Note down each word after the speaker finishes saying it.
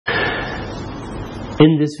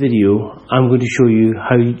In this video, I'm going to show you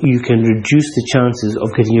how you can reduce the chances of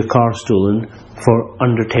getting your car stolen for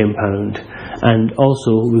under £10. And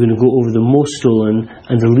also, we're going to go over the most stolen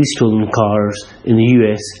and the least stolen cars in the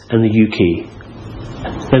US and the UK.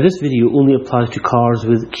 Now, this video only applies to cars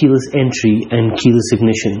with keyless entry and keyless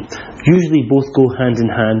ignition. Usually both go hand in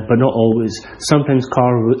hand, but not always. Sometimes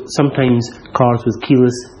cars with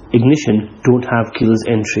keyless ignition don't have keyless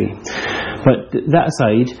entry. But that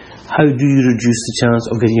aside, how do you reduce the chance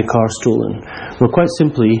of getting your car stolen? Well, quite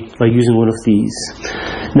simply by using one of these.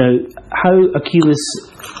 Now, how a keyless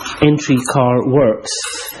entry car works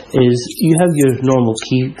is you have your normal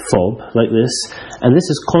key fob like this, and this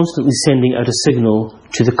is constantly sending out a signal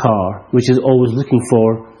to the car, which is always looking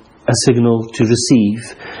for a signal to receive.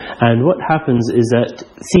 And what happens is that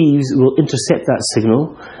thieves will intercept that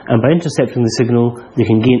signal, and by intercepting the signal they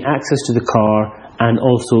can gain access to the car and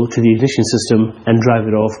also to the ignition system and drive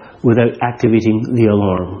it off without activating the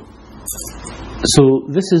alarm. So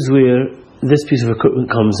this is where this piece of equipment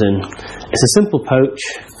comes in. It's a simple pouch,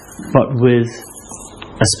 but with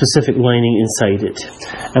a specific lining inside it.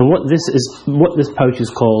 And what this pouch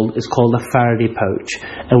is called a Faraday pouch.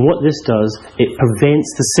 And what this does, it prevents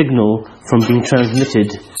the signal from being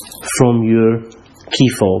transmitted from your key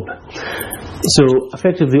fob. So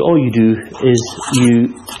effectively all you do is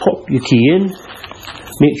you pop your key in,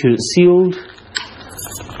 make sure it's sealed,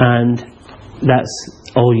 and that's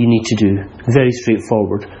all you need to do. Very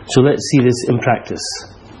straightforward. So let's see this in practice.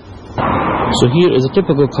 So here is a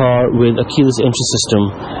typical car with a keyless entry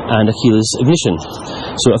system and a keyless ignition.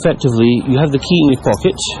 So effectively you have the key in your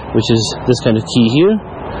pocket, which is this kind of key here,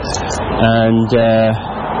 and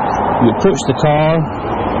you approach the car.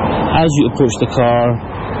 As you approach the car,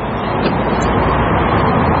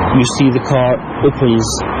 you see the car opens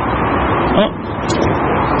up.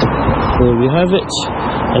 There we have it,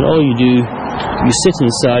 and all you do, you sit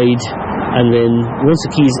inside, and then once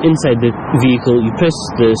the key is inside the vehicle, you press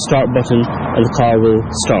the start button and the car will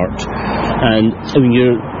start. And when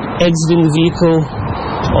you're exiting the vehicle,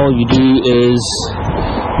 all you do is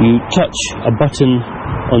you touch a button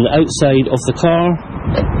on the outside of the car,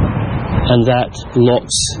 and that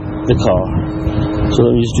locks the car. So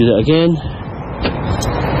let me just do that again.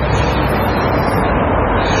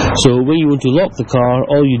 So when you want to lock the car,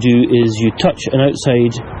 all you do is you touch an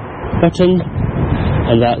outside button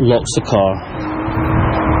and that locks the car.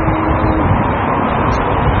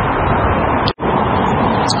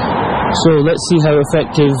 So let's see how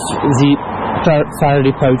effective the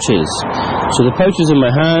Faraday pouch is. So the pouch is in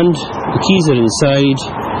my hand, the keys are inside,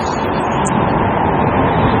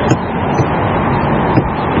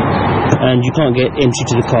 and you can't get entry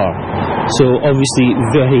to the car. So obviously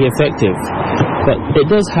very effective. But it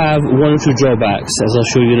does have one or two drawbacks, as I'll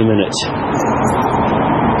show you in a minute.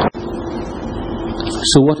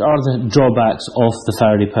 So what are the drawbacks of the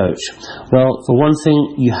Faraday pouch? Well, for one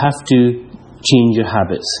thing, you have to change your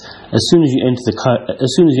habits. As soon as you enter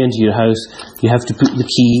your house, you have to put the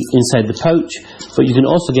key inside the pouch, but you can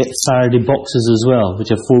also get Faraday boxes as well, which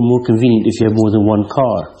are far more convenient if you have more than one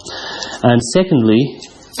car. And secondly,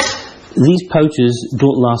 these pouches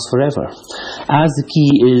don't last forever. As the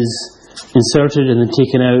key is inserted and then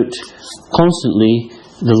taken out constantly,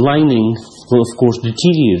 the lining will of course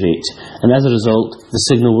deteriorate, and as a result the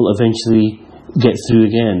signal will eventually get through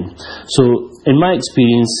again. So in my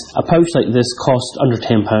experience, a pouch like this costs under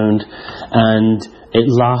 £10 and it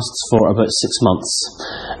lasts for about 6 months.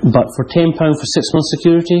 But for £10 for 6 months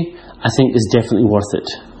security, I think is definitely worth it.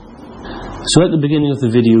 So at the beginning of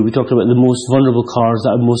the video we talked about the most vulnerable cars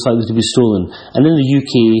that are most likely to be stolen, and in the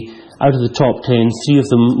UK, out of the top 10, 3 of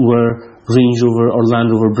them were Range Rover or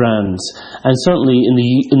Land Rover brands, and certainly in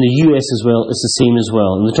the US as well, it's the same as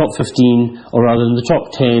well. In the top 15, or rather in the top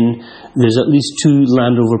 10, there's at least 2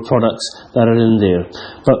 Land Rover products that are in there.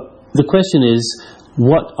 But the question is,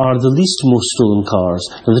 what are the least most stolen cars?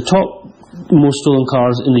 Now, the top most stolen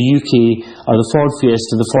cars in the UK are the Ford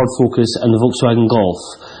Fiesta, the Ford Focus and the Volkswagen Golf.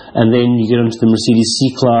 And then you get onto the Mercedes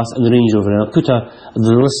C-Class and the Range Rover, and I'll put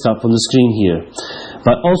the list up on the screen here.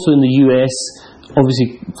 But also in the US,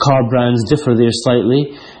 obviously car brands differ there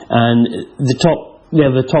slightly, and we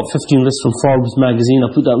have the top 15 list from Forbes magazine.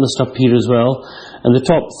 I'll put that list up here as well. And the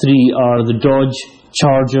top 3 are the Dodge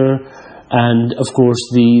Charger and of course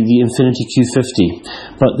the Infiniti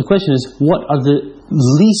Q50. But the question is, what are the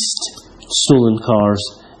least stolen cars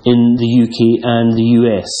in the UK and the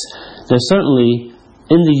US? Now certainly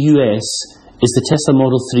in the US is the Tesla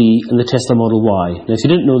Model 3 and the Tesla Model Y. Now if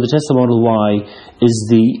you didn't know, the Tesla Model Y is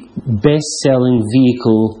the best-selling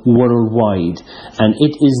vehicle worldwide, and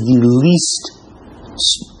it is the least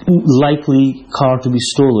likely car to be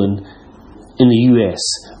stolen in the US,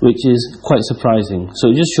 which is quite surprising.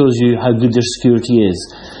 So it just shows you how good their security is.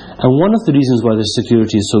 And one of the reasons why their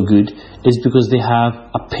security is so good is because they have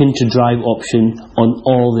a pin to drive option on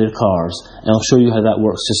all their cars. And I'll show you how that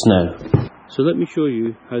works just now. So let me show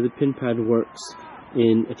you how the pin pad works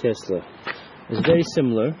in a Tesla. It's very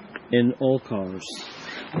similar in all cars.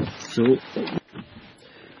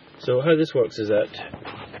 So how this works is that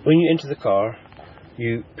when you enter the car,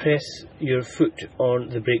 you press your foot on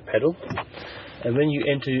the brake pedal, and when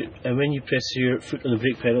you press your foot on the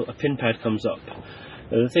brake pedal, a pin pad comes up.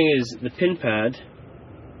 Now the thing is, the pin pad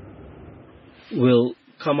will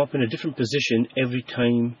come up in a different position every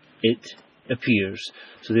time it appears,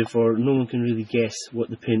 so therefore no one can really guess what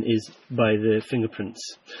the pin is by the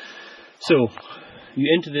fingerprints. So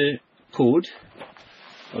you enter the code.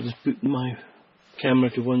 I'll just put my camera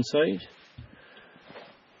to one side.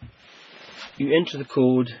 You enter the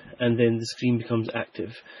code, and then the screen becomes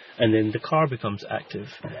active, and then the car becomes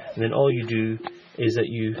active, and then all you do is that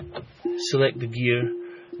you select the gear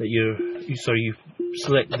that you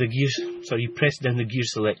press down the gear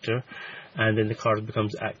selector, and then the car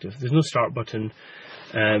becomes active. There's no start button,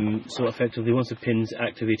 so effectively once the pin's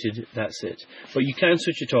activated, that's it. But you can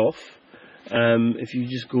switch it off. If you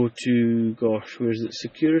just go to, where is it,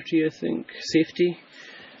 security, I think, safety,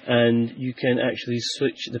 and you can actually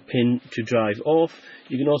switch the pin to drive off.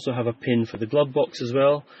 You can also have a pin for the glove box as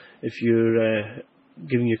well, if you're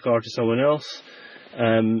giving your car to someone else.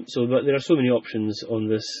 But there are so many options on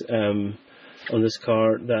this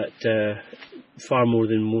car that far more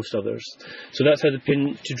than most others. So that's how the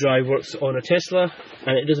pin to drive works on a Tesla,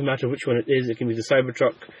 and it doesn't matter which one it is. It can be the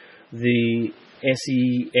Cybertruck, the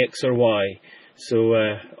SE, X or Y. So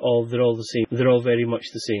they're all the same. They're all very much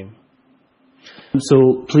the same.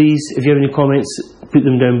 So please, if you have any comments, put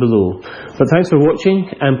them down below. But thanks for watching,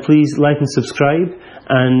 and please like and subscribe,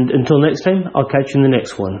 and until next time, I'll catch you in the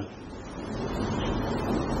next one.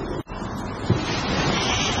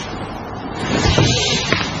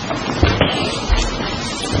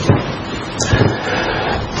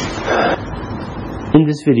 In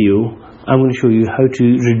this video, I'm going to show you how to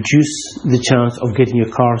reduce the chance of getting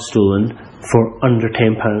your car stolen for under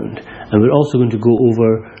 £10. And we're also going to go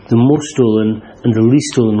over the most stolen and the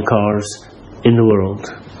least stolen cars in the world.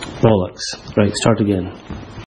 Bollocks. Right, start again.